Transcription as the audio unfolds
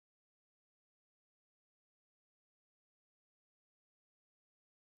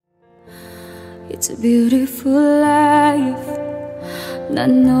It's a beautiful life.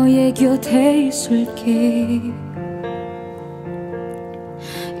 난 너의 곁에 있을게.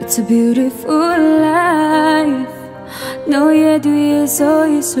 It's a beautiful life. 너의 뒤에 서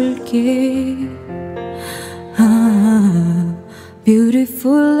있을게.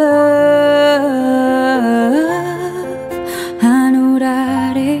 Beautiful love. 하늘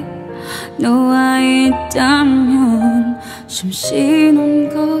아래 너와 있다면 숨 쉬는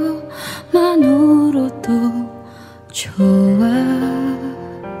것만으로도 좋아.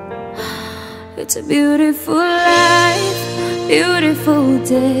 It's a beautiful life, beautiful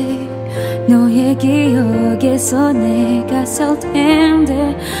day. 너의 기억에서 내가 살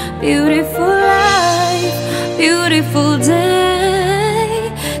텐데. Beautiful life, beautiful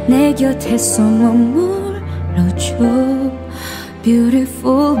day. 내 곁에서 머물러줘.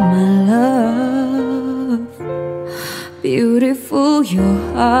 Beautiful my love, beautiful your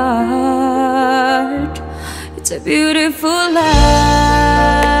heart. It's a beautiful life.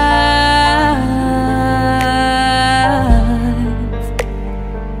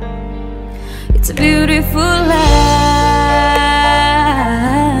 It's a beautiful life.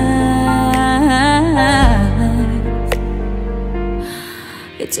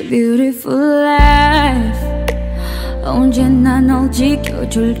 It's a beautiful life. 언제나 널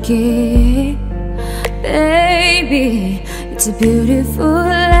지켜줄게. Baby, it's a beautiful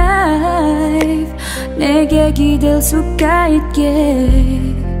life. 내게 기댈 수가 있게.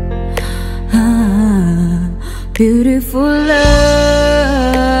 Beautiful love.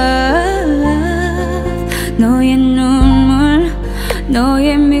 너의 눈물,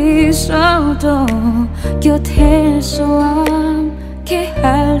 너의 미소도 곁에서 함께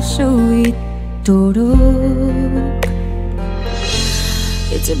할 수 있도록.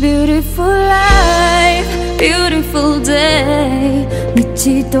 It's a beautiful life, beautiful day.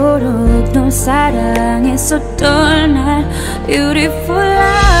 미치도록 널 사랑했었던 날. Beautiful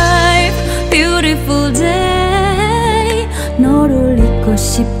life, beautiful day. 너를 잊고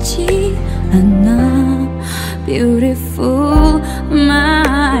싶지 않아. Beautiful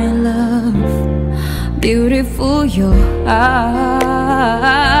my love, beautiful your heart.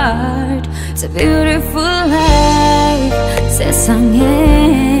 It's a beautiful life.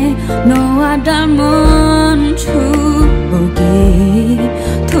 세상에 너와 닮은 추억이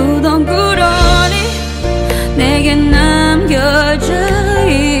두덩그러니 내게 남겨져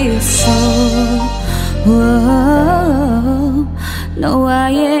있어.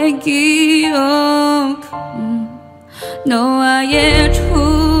 너와의 기억, 너와의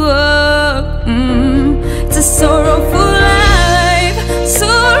추억. It's a sorrowful life,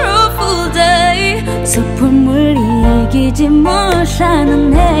 sorrowful day. 슬픔을 이기지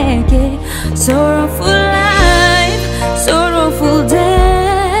못하는 내게. Sorrowful life, sorrowful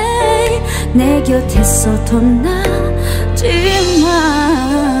day. 내 곁에서 떠나지 마.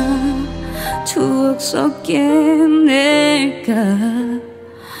 추억 속에 내가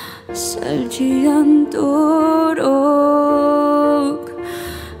살지 않도록.